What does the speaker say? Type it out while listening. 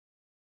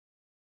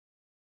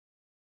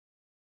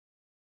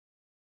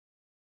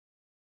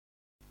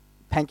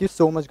Thank you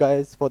so much,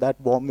 guys, for that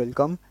warm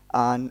welcome.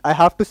 And I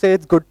have to say,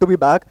 it's good to be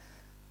back.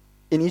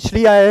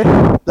 Initially,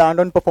 I planned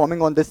on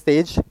performing on this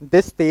stage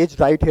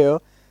right here,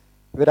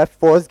 where I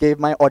first gave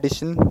my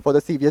audition for the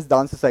CVS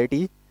Dance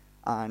Society,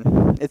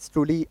 and it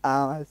truly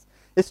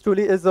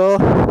is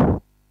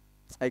a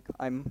like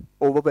I'm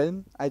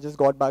overwhelmed. I just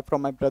got back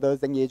from my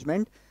brother's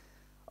engagement.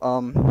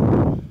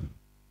 Um,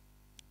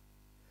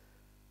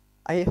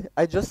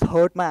 I just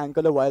hurt my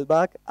ankle a while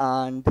back,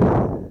 and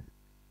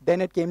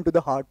then it came to the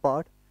hard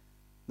part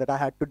that I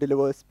had to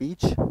deliver a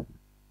speech.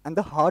 And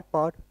the hard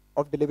part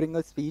of delivering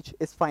a speech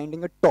is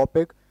finding a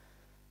topic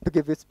to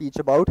give a speech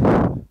about.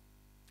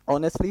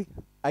 Honestly,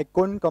 I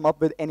couldn't come up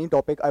with any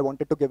topic I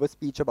wanted to give a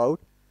speech about.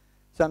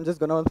 So I'm just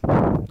gonna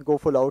go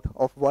full out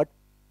of what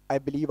I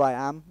believe I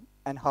am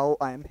and how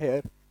I am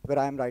here where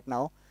I am right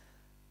now.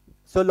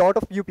 So a lot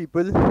of you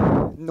people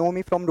know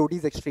me from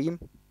Roadies Extreme.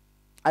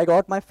 I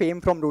got my fame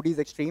from Roadies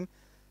Extreme.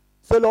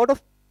 So a lot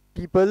of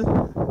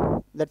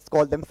people, let's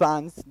call them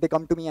fans, they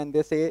come to me and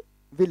they say,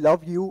 "We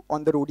love you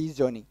on the Roadies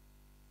journey."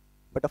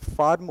 But a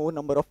far more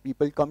number of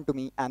people come to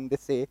me and they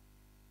say,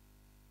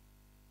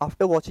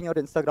 "After watching your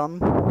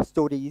Instagram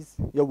stories,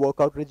 your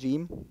workout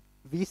regime,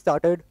 we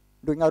started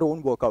doing our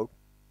own workout,"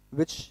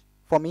 which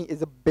for me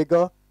is a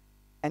bigger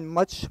and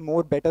much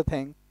more better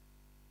thing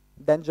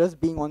than just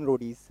being on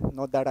roadies.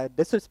 Not that I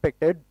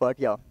disrespected, but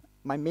yeah,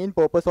 my main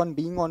purpose on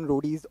being on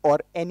roadies or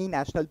any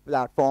national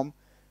platform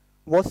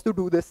was to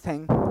do this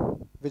thing,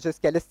 which is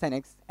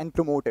calisthenics, and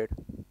promote it.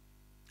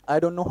 I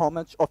don't know how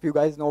much of you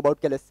guys know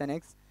about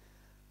calisthenics,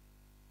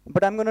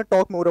 but I'm gonna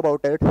talk more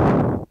about it.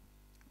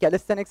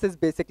 Calisthenics is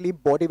basically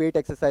body weight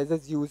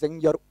exercises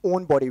using your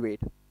own body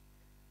weight.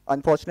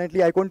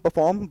 Unfortunately, I couldn't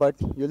perform, but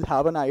you'll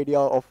have an idea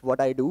of what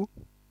I do,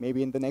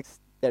 maybe in the next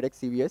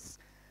TEDxCVS.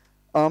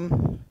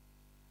 Um,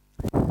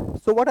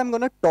 so what I'm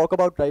gonna talk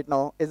about right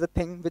now is a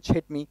thing which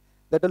hit me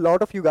that a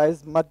lot of you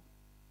guys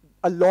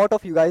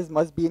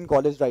must be in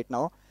college right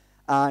now.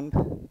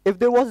 And if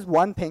there was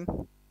one thing,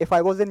 if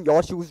I was in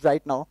your shoes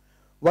right now,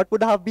 what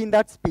would have been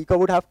that speaker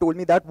would have told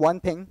me that one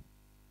thing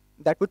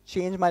that would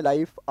change my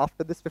life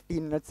after this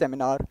 15-minute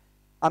seminar?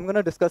 I'm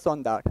gonna discuss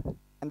on that.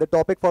 And the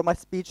topic for my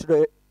speech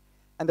today,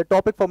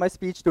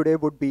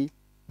 would be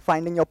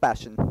finding your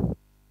passion.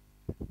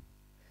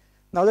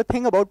 Now the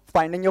thing about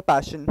finding your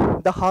passion,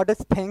 the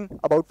hardest thing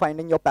about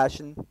finding your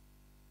passion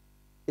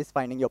is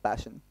finding your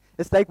passion.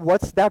 It's like,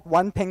 what's that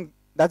one thing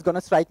that's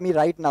gonna strike me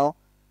right now,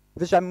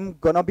 which I'm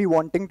gonna be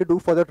wanting to do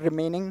for the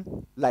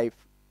remaining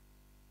life?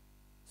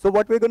 So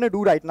what we're gonna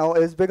do right now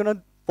is we're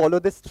gonna follow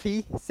this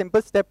 3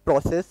 simple step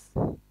process,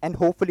 and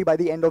hopefully by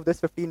the end of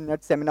this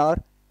 15-minute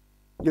seminar,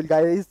 you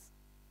guys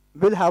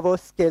will have a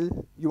skill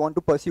you want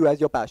to pursue as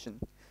your passion.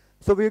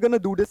 So we're gonna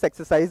do this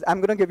exercise. I'm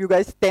gonna give you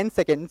guys 10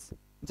 seconds.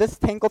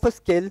 Just think of a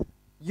skill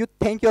you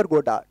think you're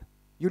good at.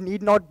 You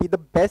need not be the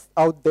best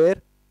out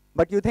there,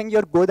 but you think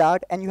you're good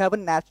at and you have a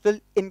natural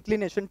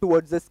inclination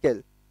towards this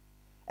skill.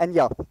 And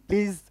yeah,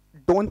 please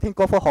don't think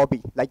of a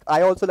hobby. Like,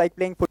 I also like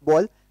playing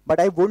football, but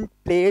I wouldn't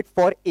play it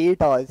for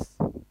 8 hours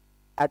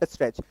at a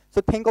stretch. So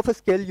think of a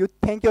skill you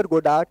think you're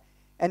good at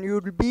and you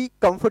will be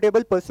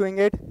comfortable pursuing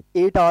it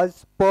 8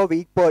 hours per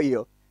week, per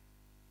year.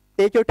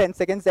 Take your 10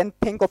 seconds and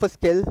think of a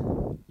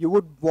skill you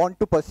would want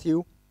to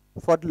pursue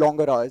for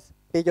longer hours.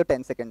 Take your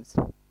 10 seconds.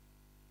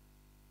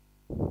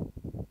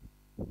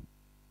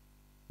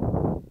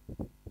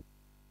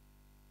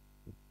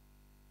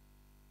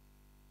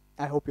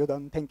 I hope you're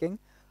done thinking.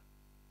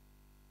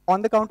 On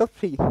the count of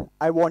 3,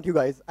 I want you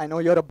guys, I know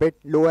you're a bit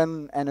low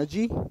in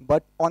energy,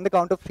 but on the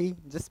count of 3,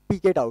 just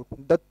speak it out.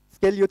 The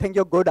skill you think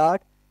you're good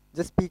at,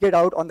 just speak it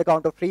out on the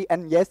count of 3.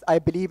 And yes, I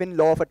believe in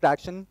law of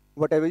attraction.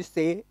 Whatever you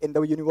say in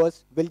the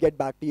universe will get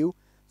back to you.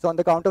 So on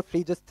the count of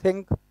 3, just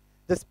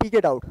speak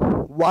it out.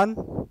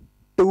 1,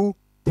 2,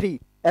 3.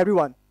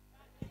 Everyone.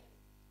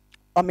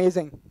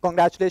 Amazing.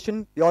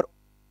 Congratulations. You're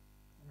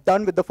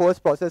done with the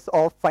first process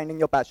of finding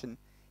your passion.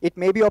 It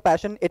may be your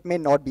passion, it may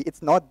not be.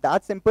 It's not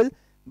that simple,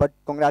 but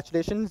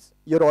congratulations,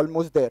 you're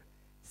almost there.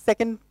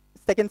 Second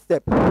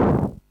step.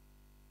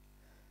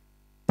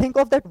 Think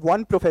of that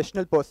one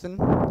professional person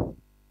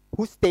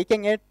who's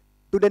taking it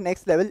to the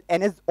next level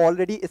and is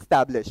already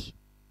established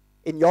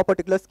in your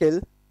particular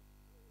skill.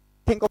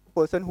 Think of a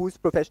person who's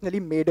professionally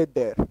made it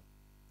there.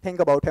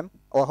 Think about him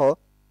or her.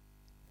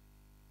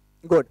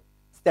 Good.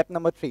 Step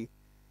number 3.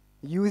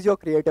 Use your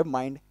creative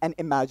mind and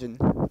imagine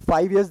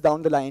 5 years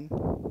down the line,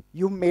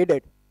 you made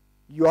it.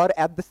 You are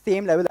at the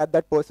same level that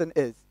that person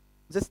is.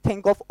 Just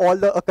think of all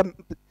the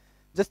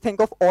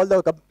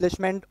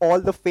accomplishment,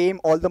 all the fame,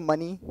 all the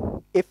money.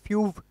 If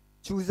you've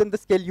chosen the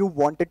skill you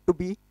wanted to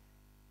be,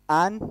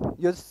 and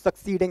you're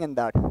succeeding in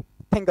that,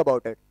 think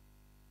about it.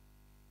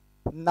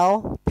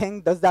 Now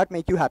think, does that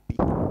make you happy?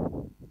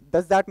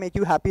 Does that make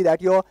you happy that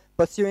you're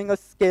pursuing a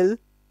skill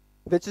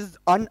which is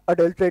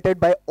unadulterated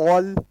by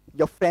all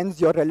your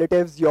friends, your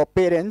relatives, your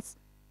parents?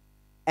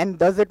 And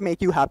does it make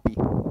you happy?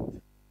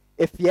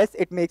 If yes,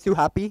 it makes you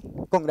happy,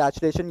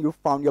 congratulations, you've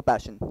found your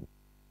passion.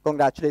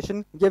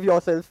 Congratulations, give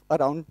yourself a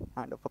round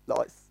hand of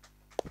applause.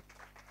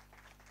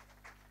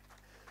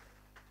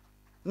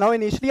 Now,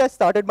 initially, I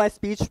started my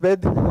speech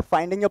with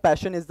finding your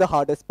passion is the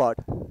hardest part.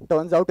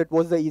 Turns out it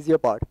was the easier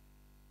part.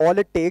 All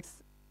it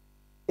takes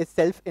is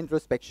self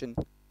introspection.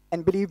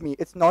 And believe me,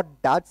 it's not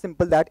that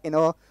simple that in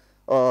a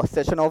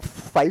session of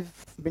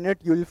 5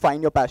 minutes you'll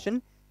find your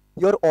passion.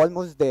 You're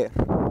almost there.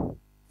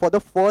 For the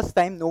first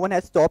time, no one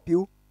has stopped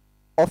you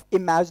of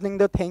imagining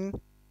the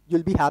thing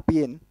you'll be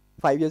happy in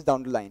 5 years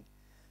down the line.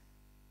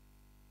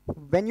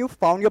 When you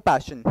found your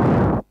passion,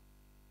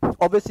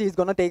 obviously it's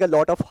going to take a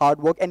lot of hard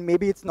work, and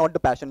maybe it's not the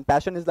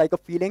passion is like a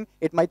feeling,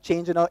 it might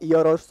change in a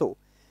year or so.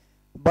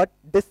 But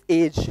this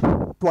age,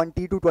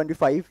 20 to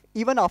 25,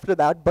 even after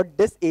that, but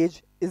this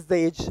age is the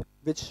age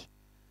which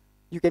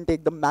you can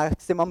take the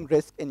maximum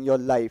risk in your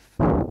life.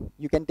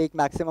 You can take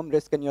maximum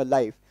risk in your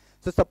life.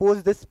 So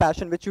suppose this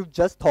passion which you've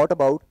just thought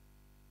about,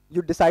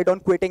 you decide on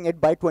quitting it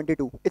by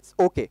 22. It's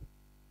okay.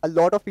 A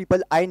lot of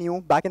people I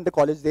knew back in the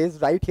college days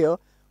right here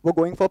were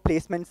going for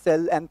placement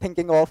cell and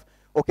thinking of,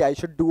 okay, I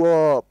should do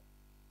a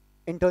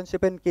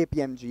internship in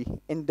KPMG,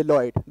 in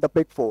Deloitte, the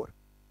big four.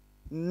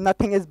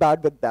 Nothing is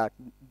bad with that.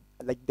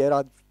 Like, there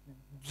are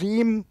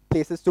dream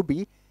places to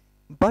be,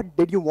 but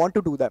did you want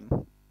to do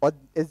them? Or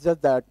it's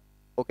just that,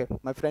 okay,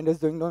 my friend is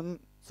doing them,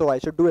 so I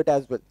should do it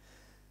as well.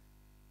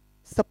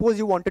 Suppose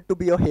you wanted to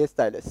be a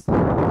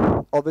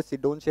hairstylist. Obviously,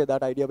 don't share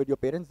that idea with your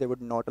parents, they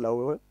would not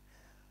allow it.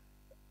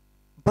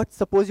 But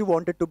suppose you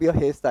wanted to be a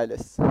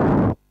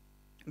hairstylist.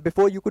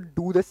 Before you could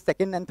do the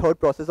second and third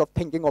process of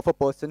thinking of a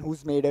person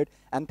who's made it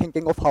and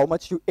thinking of how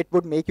much it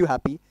would make you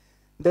happy,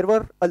 there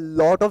were a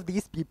lot of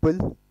these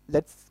people,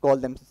 let's call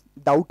them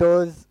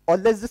doubters, or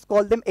let's just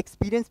call them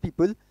experienced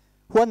people,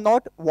 who are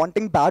not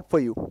wanting bad for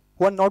you,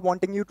 who are not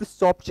wanting you to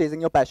stop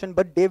chasing your passion,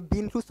 but they've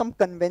been through some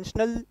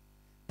conventional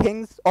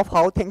things of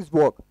how things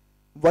work.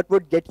 What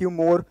would get you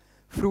more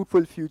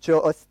fruitful future,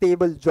 a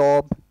stable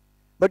job.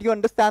 But you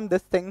understand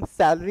this thing,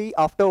 salary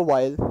after a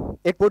while,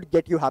 it would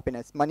get you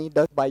happiness. Money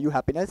does buy you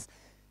happiness.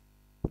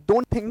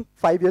 Don't think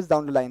 5 years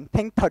down the line,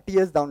 think 30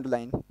 years down the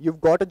line. You've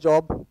got a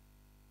job,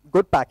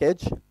 good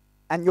package,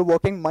 and you're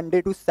working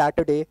Monday to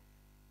Saturday,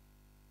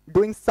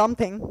 doing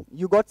something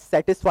you got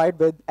satisfied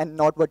with and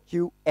not what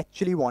you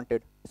actually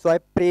wanted. So I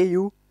pray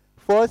you,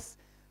 first,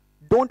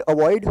 don't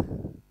avoid,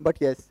 but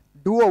yes,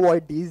 do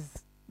avoid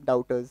these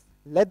doubters.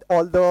 Let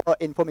all the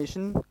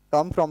information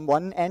come from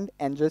one end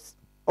and just,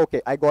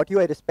 okay, I got you,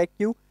 I respect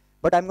you,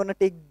 but I'm going to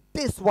take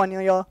this 1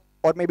 year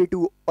or maybe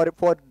two, or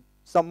for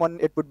someone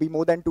it would be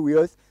more than 2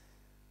 years,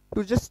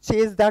 to just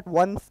chase that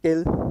one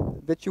skill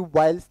which you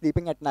while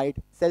sleeping at night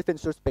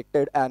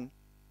self-introspected and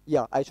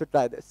yeah, I should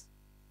try this.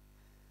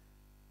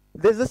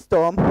 There's this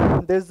term,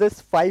 there's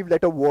this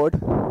 5-letter word,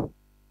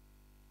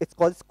 it's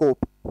called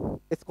scope.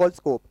 It's called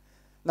scope.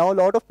 Now a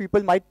lot of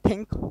people might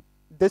think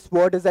this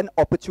word is an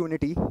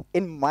opportunity.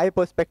 In my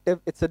perspective,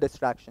 it's a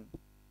distraction.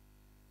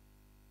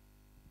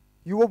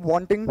 You were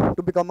wanting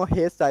to become a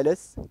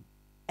hairstylist,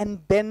 and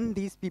then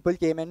these people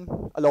came in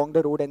along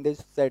the road and they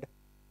said,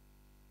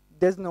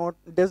 there's not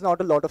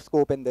a lot of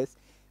scope in this.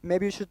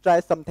 Maybe you should try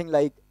something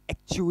like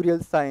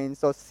actuarial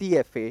science or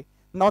CFA.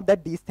 Not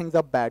that these things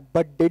are bad,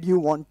 but did you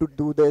want to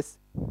do this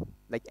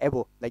like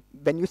ever? Like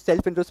when you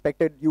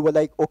self-introspected, you were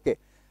like, okay,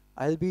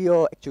 I'll be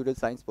a actuarial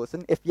science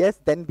person. If yes,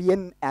 then be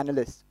an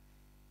analyst.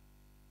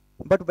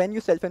 But when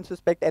you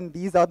self-introspect and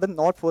these are the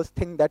not first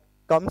thing that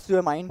comes to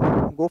your mind,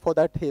 go for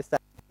that hairstyle.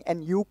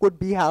 And you could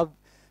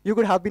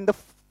have been the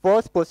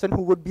first person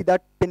who would be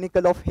that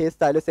pinnacle of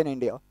hairstylist in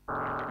India.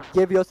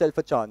 Give yourself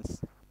a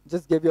chance.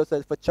 Just give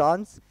yourself a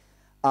chance.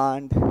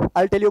 And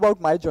I'll tell you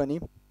about my journey.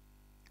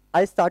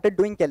 I started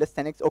doing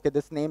calisthenics. Okay,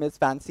 this name is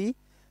fancy,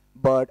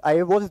 but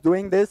I was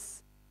doing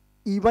this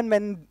even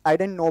when I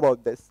didn't know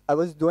about this. I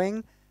was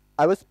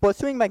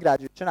pursuing my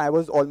graduation. I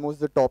was almost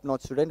the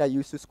top-notch student. I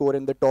used to score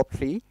in the top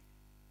 3.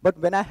 But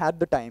when I had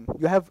the time,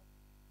 you have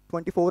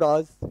 24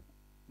 hours,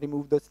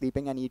 remove the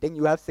sleeping and eating,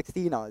 you have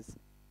 16 hours.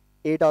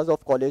 8 hours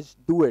of college,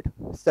 do it.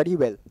 Study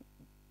well.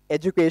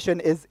 Education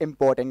is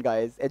important,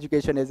 guys.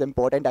 Education is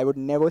important. I would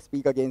never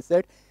speak against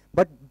it.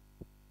 But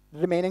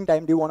remaining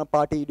time, do you want to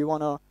party? Do you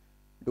want to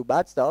do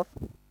bad stuff?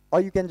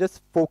 Or you can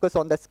just focus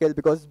on that skill,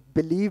 because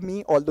believe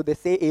me, although they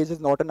say age is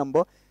not a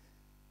number,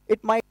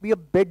 it might be a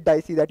bit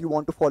dicey that you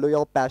want to follow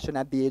your passion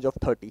at the age of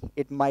 30.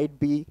 It might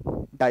be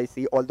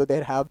dicey, although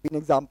there have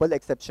been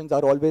exceptions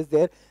are always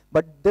there.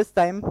 But this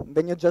time,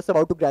 when you're just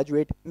about to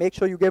graduate, make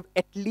sure you give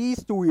at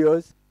least 2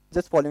 years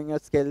just following your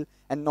skill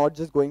and not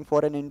just going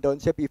for an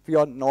internship if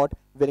you're not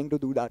willing to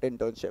do that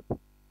internship.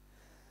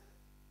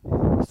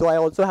 So I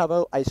also have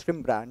an ice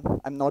cream brand.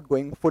 I'm not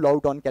going full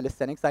out on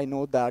calisthenics. I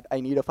know that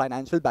I need a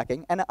financial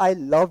backing, and I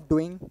love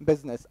doing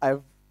business.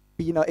 I've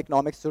been an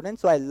economics student,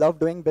 so I love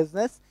doing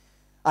business.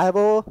 I have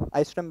a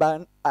ice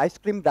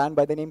cream brand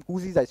by the name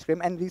Koozies Ice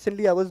Cream, and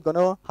recently I was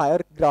gonna hire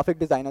graphic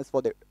designers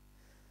for it.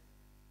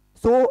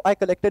 So I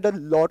collected a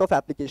lot of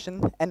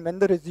applications, and when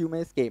the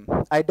resumes came,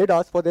 I did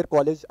ask for their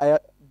college, I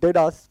did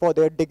ask for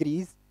their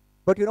degrees,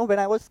 but when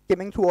I was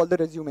skimming through all the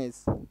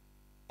resumes,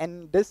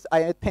 and this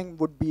I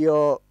think would be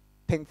a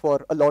thing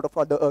for a lot of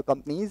other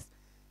companies,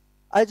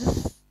 I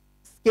just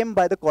skim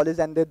by the college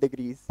and their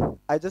degrees.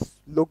 I just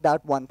looked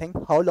at one thing: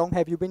 how long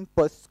have you been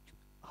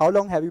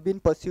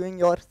pursuing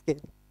your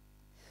skill?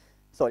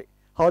 Sorry,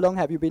 how long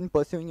have you been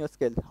pursuing your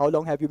skill? How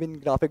long have you been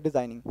graphic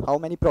designing? How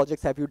many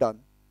projects have you done?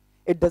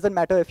 It doesn't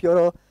matter if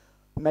you're a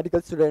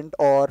medical student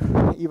or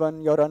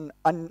even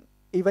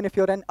even if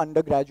you're an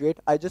undergraduate.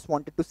 I just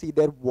wanted to see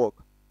their work.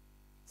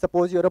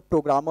 Suppose you're a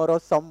programmer or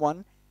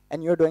someone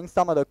and you're doing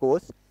some other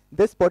course.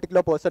 This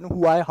particular person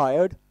who I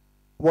hired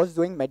was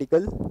doing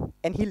medical,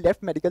 and he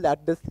left medical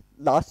at this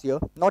last year.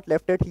 Not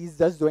left it, he's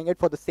just doing it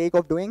for the sake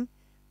of doing,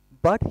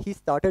 but he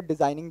started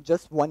designing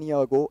just 1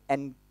 year ago,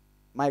 and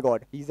my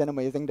god, he's an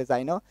amazing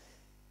designer.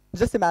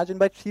 Just imagine,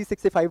 by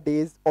 365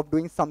 days of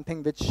doing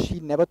something which he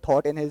never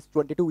thought in his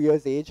 22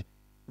 years age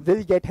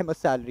will get him a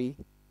salary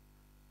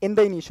in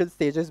the initial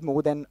stages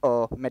more than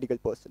a medical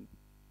person,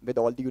 with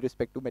all due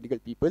respect to medical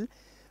people.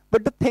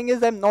 But the thing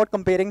is, I'm not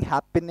comparing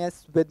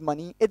happiness with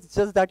money. It's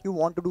just that you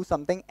want to do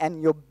something and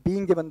you're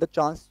being given the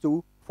chance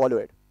to follow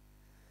it.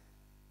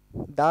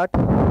 That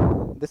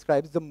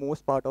describes the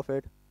most part of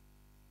it.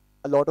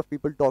 A lot of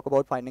people talk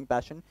about finding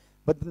passion,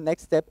 but the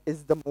next step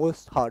is the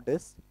most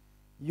hardest.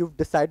 You've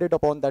decided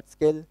upon that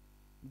skill,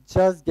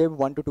 just give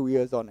 1 to 2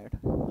 years on it.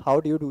 How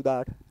do you do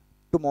that?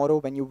 Tomorrow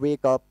when you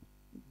wake up,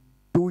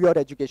 do your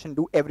education,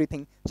 do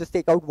everything, just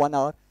take out 1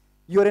 hour.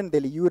 You're in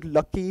Delhi, you're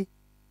lucky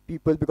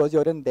people because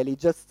you're in Delhi.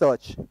 Just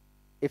search.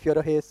 If you're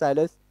a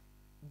hairstylist,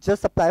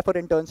 just apply for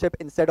internship.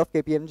 Instead of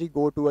KPMG,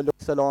 go to a look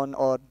salon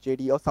or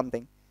JD or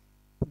something.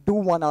 Do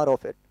 1 hour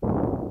of it.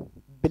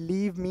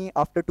 Believe me,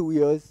 after 2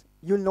 years,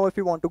 you'll know if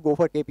you want to go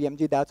for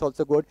KPMG, that's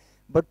also good.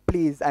 But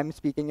please, I'm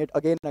speaking it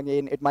again and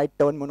again, it might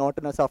turn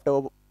monotonous after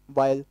a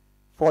while.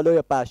 Follow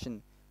your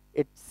passion.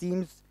 It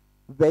seems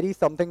very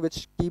something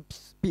which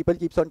people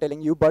keeps on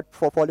telling you, but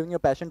for following your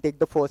passion, take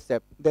the first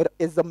step. There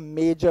is a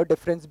major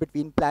difference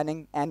between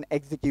planning and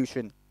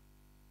execution.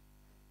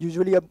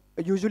 Usually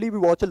we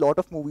watch a lot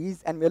of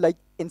movies and we're like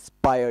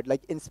inspired.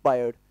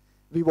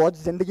 We watch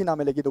Zindagi Na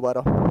Milegi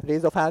Dobara.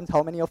 Raise of hands,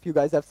 how many of you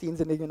guys have seen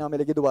Zindagi Na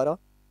Milegi Dobara?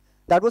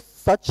 That was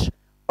such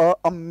a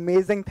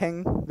amazing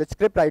thing which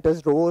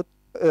scriptwriters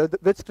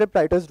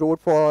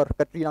wrote for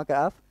Katrina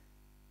Kaif.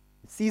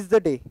 Seize the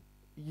day.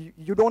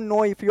 You don't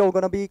know if you're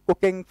going to be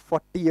cooking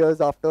 40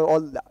 years after all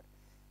that.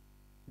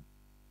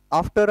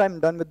 After I'm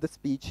done with the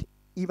speech,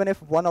 even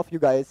if one of you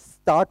guys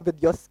start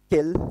with your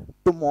skill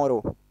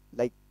tomorrow,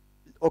 like,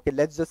 okay,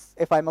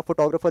 if I'm a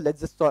photographer, let's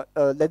just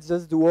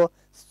do a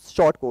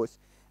short course.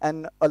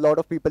 And a lot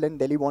of people in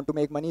Delhi want to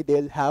make money,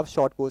 they'll have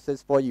short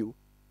courses for you.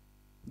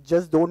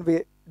 Just don't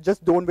wait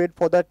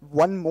for that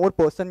one more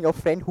person, your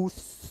friend who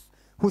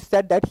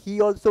said that he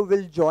also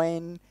will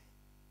join.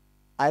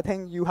 I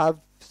think you have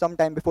some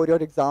time before your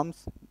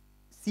exams.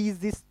 Seize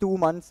these 2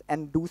 months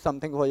and do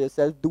something for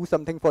yourself, do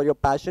something for your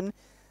passion.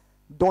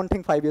 Don't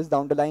think 5 years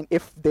down the line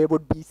if there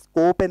would be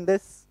scope in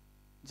this.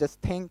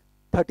 Just think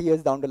 30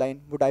 years down the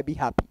line, would I be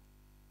happy?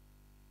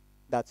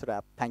 That's a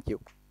wrap. Thank you.